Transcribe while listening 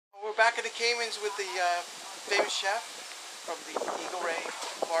we're back at the Caymans with the famous chef from the Eagle Ray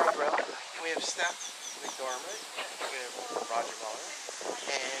Bar and Grill. We have Steff McDermot, we have Roger Muller,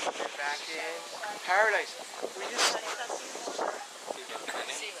 and we're back in paradise. We just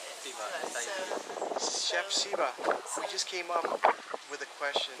Chef Siva. We just came up with a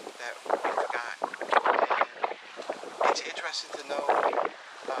question that we forgot, and it's interesting to know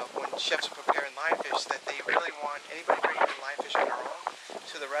when chefs are preparing lionfish that they really want anybody bringing in lionfish on their own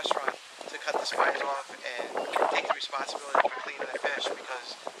to the restaurant to cut the spines off and take the responsibility for cleaning the fish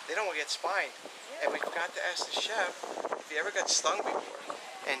because they don't want to get spined. And we forgot to ask the chef if he ever got stung before.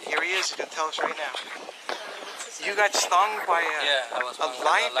 And here he is, he's going to tell us right now. You got stung by a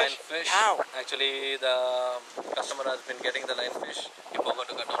lionfish? How? Actually, the customer has been getting the lionfish. He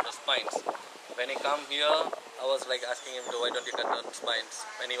forgot to cut down the spines. When he come here, I was like asking him, why don't you cut down the spines?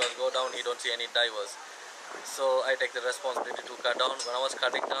 When he was go down, he don't see any divers. So I take the responsibility to cut down. When I was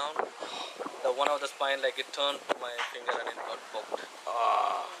cutting down, the one of the spine, like it turned to my finger and it got poked.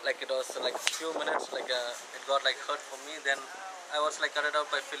 Like it was like few minutes, like it got like hurt for me. Then I was like cut it out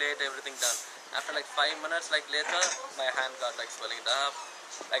by fillet, everything done. After like 5 minutes, like later, my hand got like swelling up.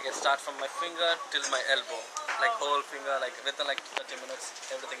 Like it starts from my finger till my elbow, like whole finger, like within like 30 minutes,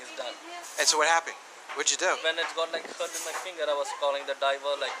 everything is done. And so what happened? What'd you do? When it got like hurt in my finger, I was calling the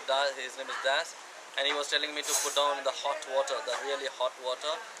diver, like his name is Das, and he was telling me to put down in the hot water, the really hot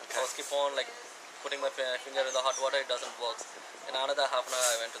water. Okay. I was keep on like putting my finger in the hot water, it doesn't work. In another half an hour,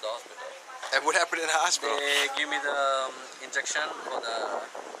 I went to the hospital. And what happened in the hospital? They give me the injection for the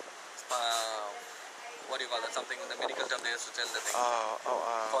what do you call that? Something in the medical term they used to tell the thing.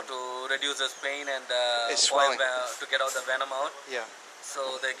 For to reduce the pain and swelling. To get out the venom out. Yeah. So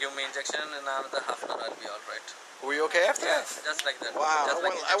they give me injection, and another half an hour I'll be all right. Were you okay after that? Just like that. Wow. Just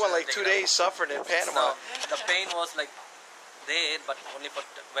I went like 2 days suffering in Panama. No, the pain was like there, but only for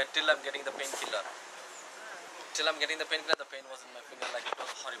till I'm getting the painkiller. Till I'm getting the painkiller, the pain was in my finger, like it was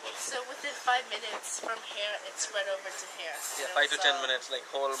horrible. So within 5 minutes from here, it spread over to here. Yeah, 5 to 10 minutes, like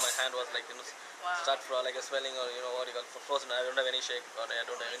whole my hand was like, start for like a swelling or what you call frozen. I don't have any shake or I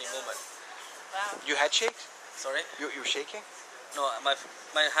don't have any movement. Wow. You had shakes? Sorry? You were shaking? No, my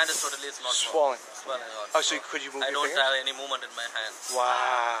hand is totally not swollen. Swelling out. Oh, so could you move your fingers? fingers? I don't have any movement in my hand.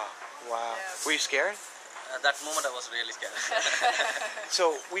 Wow. Wow. Yeah. Were you scared? At that moment, I was really scared.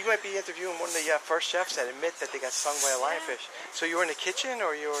 So we might be interviewing one of the first chefs that admit that they got stung by a lionfish. So you were in the kitchen,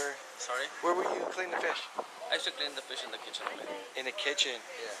 or you were? Sorry. Where were you cleaning the fish? I used to clean the fish in the kitchen. In the kitchen.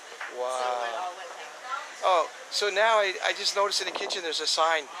 Yeah. Wow. Oh, so now I just noticed in the kitchen there's a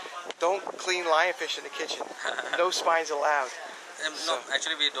sign: "Don't clean lionfish in the kitchen. No spines allowed." No,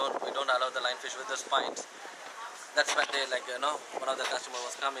 actually we don't allow the lionfish with the spines. That's why they one of the customer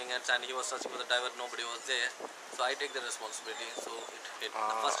was coming and he was searching for the diver, nobody was there. So I take the responsibility. So it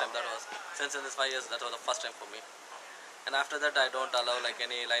the first time that was, since in this 5 years, that was the first time for me. And after that I don't allow like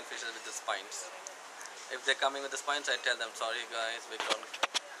any lionfish with the spines. If they're coming with the spines, I tell them, sorry guys, we don't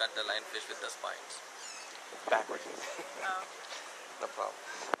cut the lionfish with the spines. Backwards. No problem.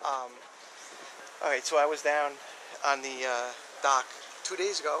 Alright, so I was down on the dock 2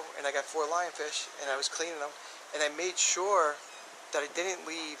 days ago and I got 4 lionfish and I was cleaning them. And I made sure that I didn't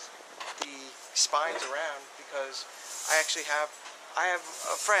leave the spines around because I have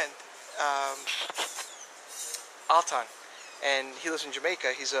a friend, Alton, and he lives in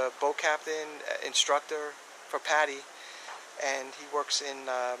Jamaica. He's a boat captain, instructor for Patty, and he works in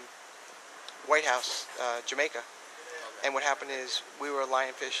White House, Jamaica. And what happened is we were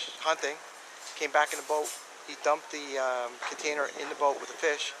lionfish hunting, came back in the boat, he dumped the container in the boat with the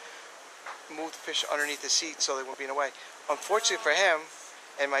fish, moved the fish underneath the seat so they wouldn't be in the way. Unfortunately for him,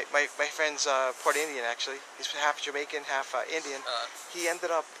 and my friend's part Indian actually, he's half Jamaican, half Indian, he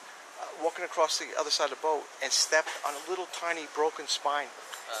ended up walking across the other side of the boat and stepped on a little tiny broken spine.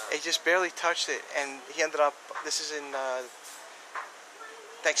 He just barely touched it, and he ended up, this is in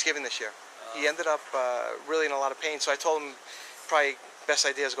Thanksgiving this year, he ended up really in a lot of pain. So I told him probably best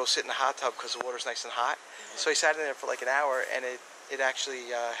idea is go sit in the hot tub because the water's nice and hot. So he sat in there for like an hour, and it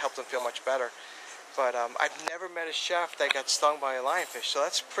actually helped him feel much better. But I've never met a chef that got stung by a lionfish, so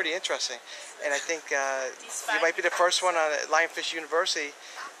that's pretty interesting. And I think you might be the first one on Lionfish University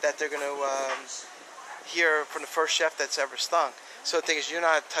that they're going to hear from the first chef that's ever stung. So the thing is, you're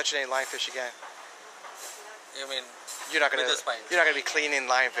not touching any lionfish again. You mean you're not going to be cleaning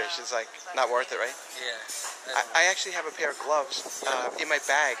lionfish? It's like not worth it, right? Yeah. I actually have a pair of gloves in my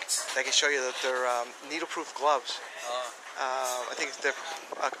bag that I can show you that they're needle-proof gloves. I think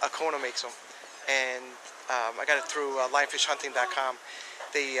Akona makes them, and I got it through lionfishhunting.com.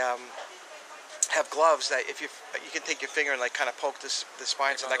 They have gloves that if you can take your finger and like kind of poke the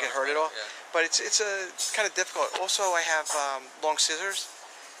spines and that can hurt it all. Yeah. But it's kind of difficult. Also, I have long scissors,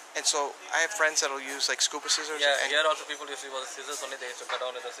 and so I have friends that'll use like scuba scissors. Yeah, here also people use the scissors only. They used to cut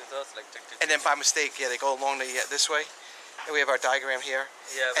down with the scissors like tick, tick, and then by mistake, yeah, they go along this way. And we have our diagram here.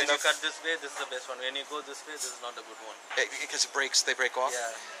 Yeah, when you cut this way, this is the best one. When you go this way, this is not a good one. Because they break off. Yeah.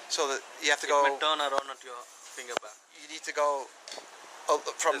 So that you have to It go. may turn around at your finger back. You need to go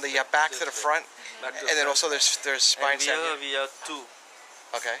from This the back to the front, Back to and then front. also there's spines down here. We have two.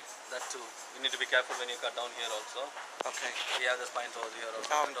 Okay. That two. You need to be careful when you cut down here also. Okay. We have the spines over here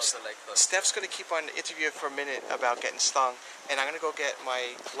also. Also like her. Steph's going to keep on interviewing for a minute about getting stung, and I'm going to go get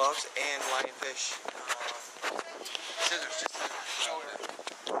my gloves and lionfish scissors. Just to show her.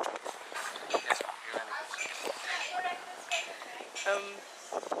 Yes, you're right.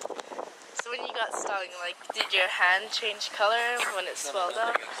 So when you got stung, like, did your hand change color when it swelled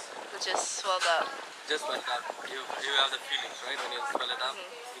up? It just swelled up. Just went up. You have the feelings, right? When you swell it up,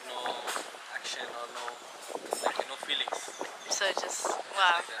 with no action or no feelings. So it just,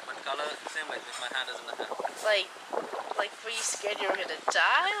 wow. Like that. But color, same like this. My hand is in the hand. Like, were you scared you were gonna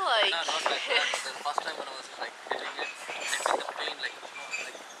die? Like, No, not like that. The first time when I was like hitting it, I felt the pain like it was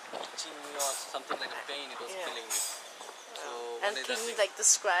like itching me or something like a pain. It was killing me. So and can you like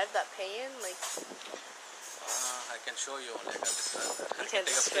describe that pain? Like, I can show you only. I can describe that. You I can can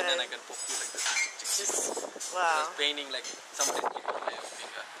take a pin and I can poke you like this. just, It wow. was paining like somebody hit my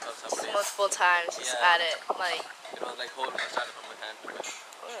finger or somebody. Multiple times, just Yeah. at it, like. It was like whole started from my hand to my.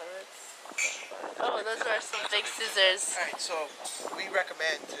 Oh, those are some big scissors. All right, so we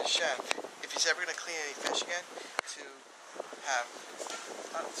recommend to the chef, if he's ever going to clean any fish again, to have,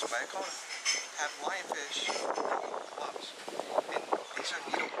 that's what I call it, have lionfish gloves. And these are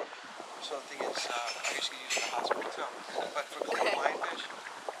needleproof. So the thing is, I usually use in the hospital too. But for cleaning lionfish,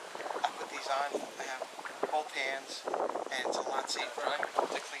 I put these on. I have both hands, and it's a lot safer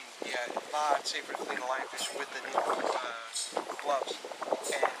to clean. Yeah, a lot safer to clean the lionfish with the needleproof gloves.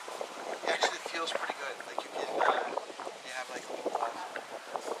 And it actually feels pretty good. Like you can, you have like a little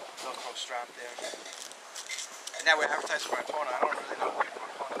Velcro strap there. And now we're advertising for our toner. I don't really know what people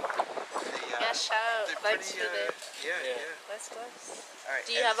are calling it. Yeah, shout out. They're Like pretty, to the yeah. nice gloves. All right.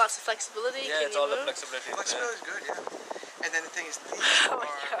 Do you have lots of flexibility? Yeah, Can it's you all the move? flexibility. Flexibility is good, yeah. And then the thing is, these Oh my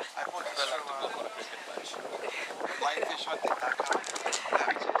are, God. I bought these Well, I have to go from for a cricket match. lionfishhunting.com. That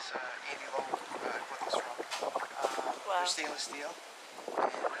was Andy Lowe. I bought these from. Wow. They're stainless steel.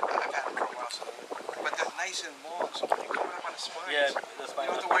 I've had them for a while, but they're nice and long, so when you're coming up on the spines, Yeah, the spine.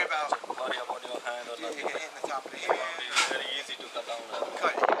 you don't have to worry about body about your hand or you nothing. get hit in the top of the It's hand. very easy to cut down.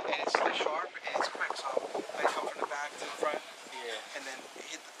 Cut, and it's still sharp and it's quick, so I come from the back to the front. Yeah. And then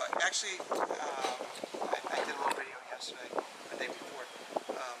hit actually, I did a little video yesterday, the day before.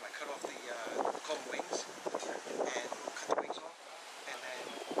 I cut off the call them wings and cut the wings off, and then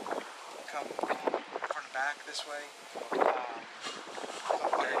come from the back this way, come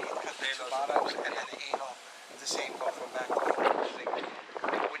underneath, cut the two bottoms, and then the anal, the same, go from back to the front.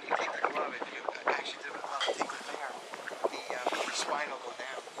 When you take the glove, if you actually do it with the glove, take the finger, the spine will go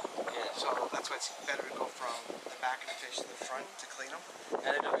down. Yeah. So that's why it's better to go from the back of the fish to the front to clean them.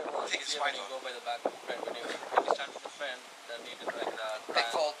 And it will be more Take the easier when spines you off. go by the back of the front. When you stand with the front, then you do like that. They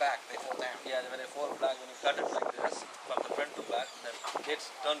fold back, they fold down. Yeah, when they fall back, when you cut it like this, from the front to back, then it's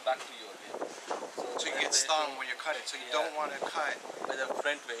turned back to you again. So you get stung when you cut it. So you don't want to cut. By the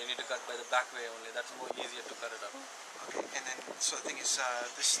front way, you need to cut by the back way only. That's more easier to cut it up. Okay, and then, so the thing is,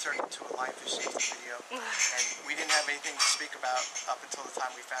 this turned into a lionfish safety video, and we didn't have anything to speak about up until the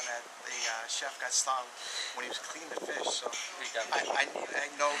time we found that the chef got stung when he was cleaning the fish, so I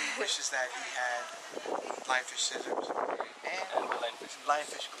know he wishes that he had lionfish scissors and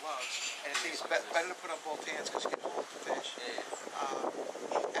lionfish gloves, and the thing is, better to put on both hands because you can hold the fish.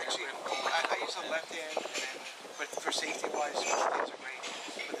 Actually, I use the left hand, but for safety-wise, both hands are great,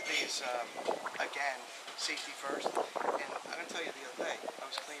 but the thing is, again, safety first. And I'm going to tell you the other day, I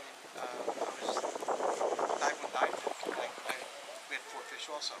was cleaning, I was diving, we had 4 fish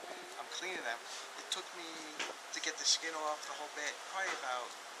also. I'm cleaning them. It took me to get the skin off the whole bit, probably about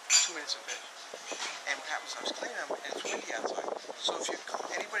 2 minutes of fish. And what happens, I was cleaning them and it's windy outside. So if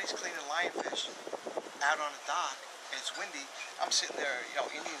anybody's cleaning lionfish out on a dock and it's windy, I'm sitting there,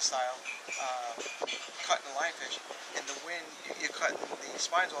 Indian style, cutting the lionfish, and the wind, you're cutting the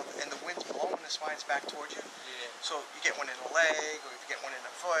spines off, and the wind's blowing the spines back towards you. Yeah. So you get one in the leg, or you get one in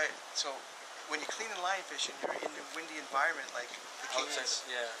the foot. So when you're cleaning lionfish and you're in a windy environment like the Caymans,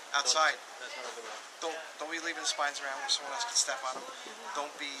 outside. outside, That's not a good one. don't be leaving the spines around where someone else can step on them.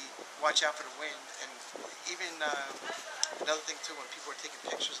 Don't be, watch out for the wind. And even another thing too, when people are taking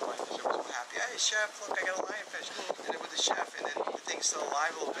pictures of lionfish, they're so happy. Hey chef, look, I got a lionfish. And they're with the chef, and then the thing's still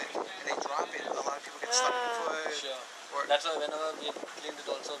alive a little bit, and they drop it. A lot of people get stuck in the foot. Sure. Or, That's why whenever we cleaned it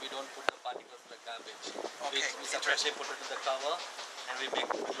also, we don't put the particles like garbage. Okay, We separately put it in the cover and we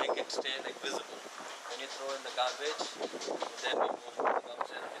make it stay like visible. When you throw in the garbage, then we move to the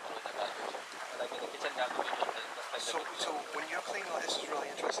gums and we throw in the garbage. But like in the kitchen garbage, we don't just like so when you're cleaning, this is really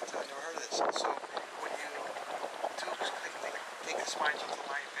interesting. I've never heard of this. So when you take the spines off the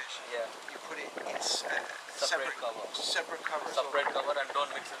lionfish, you put it in separate cover. Separate cover. Separate cover and don't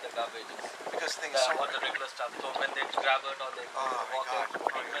mix with the garbage. Because things or the regular stuff. So when they grab it or they walk it,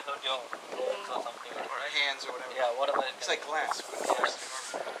 it may hurt your bones or something. Or hands or whatever. Yeah, whatever. It's like glass. So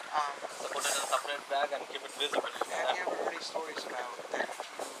put it in a separate bag and keep it visible. Have you ever heard any stories about that if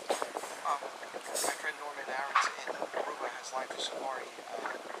you, my friend Norman Arons in Aruba has Lionfish Safari,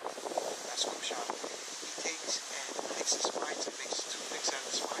 a scuba shop. He takes the spines and makes toothpicks out of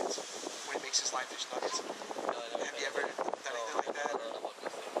the spines when he makes his lionfish nuggets. Have you ever done anything like that?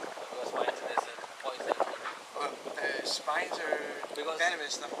 The spines are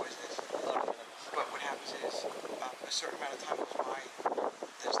venomous, not poisonous. But what happens is, a certain amount of time goes by,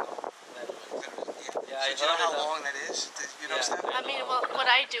 there's no venomous. Yeah. So do you know how long that is? You know Steff? I mean, well,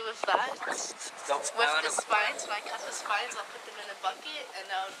 what I do with that, with the spines, when I cut the spines, I'll put them in a bucket, and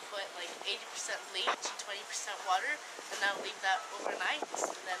I would put like 80% bleach and 20% water, and I'll leave that overnight,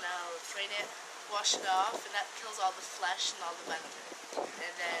 and then I'll drain it, wash it off, and that kills all the flesh and all the venom.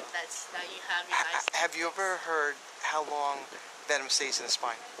 And then now you have your nice. Have you ever heard how long venom stays in the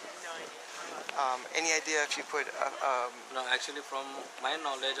spine? No idea. Any idea if you put No, actually from my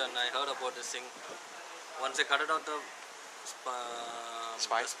knowledge, and I heard about this thing, once they cut it out the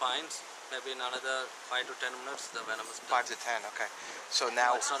spines, maybe in another 5 to 10 minutes the venom is done. 5 to 10, okay. So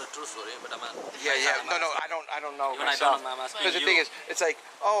now it's not a true story, but I'm no, I don't know even myself. I don't know, I'm asking Because the you. thing is, it's like,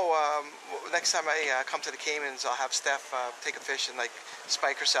 next time I come to the Caymans, I'll have Steff take a fish and like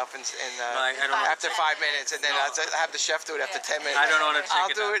spike herself I don't know, after 5 minutes, and then I'll have the chef do it after 10 minutes. I don't want to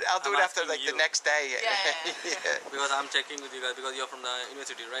check I'll do it after like the next day. Because I'm checking with you guys because you're from the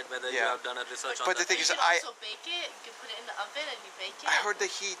university, right? Whether you have done a research on But the thing is, you can also bake it. You can put it in the oven and you bake it. I heard the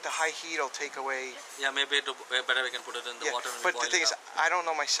high heat will take away. Yeah, maybe better we can put it in the water and but boil the thing it is, up. I don't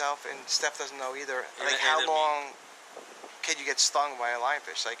know myself, and Steff doesn't know either. Like, Either how me. long can you get stung by a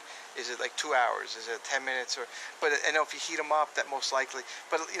lionfish? Like, is it like 2 hours? Is it 10 minutes? But I know if you heat them up, that most likely.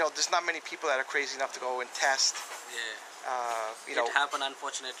 But you know, there's not many people that are crazy enough to go and test. Yeah. You know, it happened,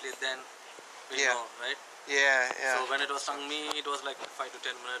 unfortunately. Then we know, right? Yeah. So when it was stung me, it was like 5 to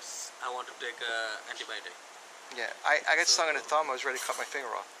 10 minutes. I want to take antibiotic. Yeah, I got stung in the thumb. I was ready to cut my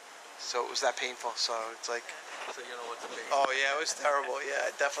finger off. So it was that painful. So it's like. So you know what's the pain. Oh yeah, it was terrible. Yeah,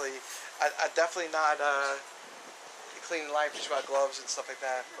 I definitely not cleaning lionfish without gloves and stuff like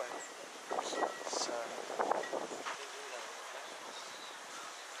that. But it's,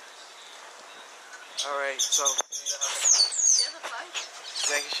 all right, so. Do you have a flag?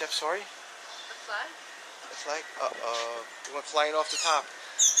 Thank you, Chef. Sorry. A flag? A flag? It went flying off the top.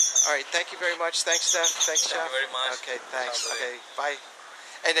 All right, thank you very much. Thanks, Steff. Thanks, Chef. Thank you very much. Okay, thanks. Okay, bye.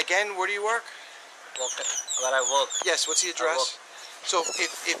 And again, where do you work? Where I work. Yes, what's the address? So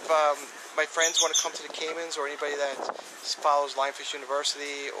if my friends want to come to the Caymans, or anybody that follows Lionfish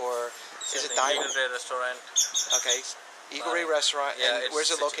University, or is it diving? Eagle Ray Restaurant. Okay, Eagle Ray Restaurant. Yeah, and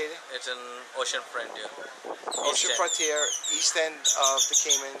where's it located? It's in Ocean Frontier. Ocean Frontier, east end of the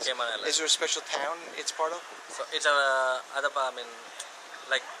Caymans. Cayman Islands. Is there a special town it's part of? So it's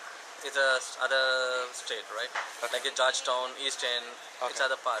it's a other state, right? Okay. Like in Georgetown, East End, it's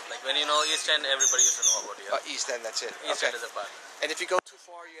other part. Like when you know East End, everybody used to know about it. East End, that's it. East Okay. End is a part. And if you go too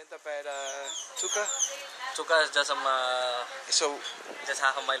far, you end up at Tuca? Tuca is just So, just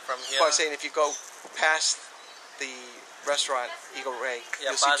half a mile from here. I was saying, if you go past the restaurant, Eagle Ray,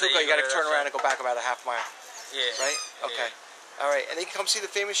 you'll see past the Tuca, you got to Eagle Ray turn around and restaurant. go back about a half mile. Yeah. Right? Okay. Yeah. All right. And then you can come see the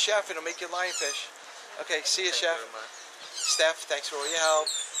famous chef, and it'll make you lionfish. Okay, see you, Thank Chef. you very much. Steff, thanks for all your help.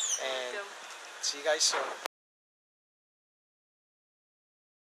 And see you guys soon.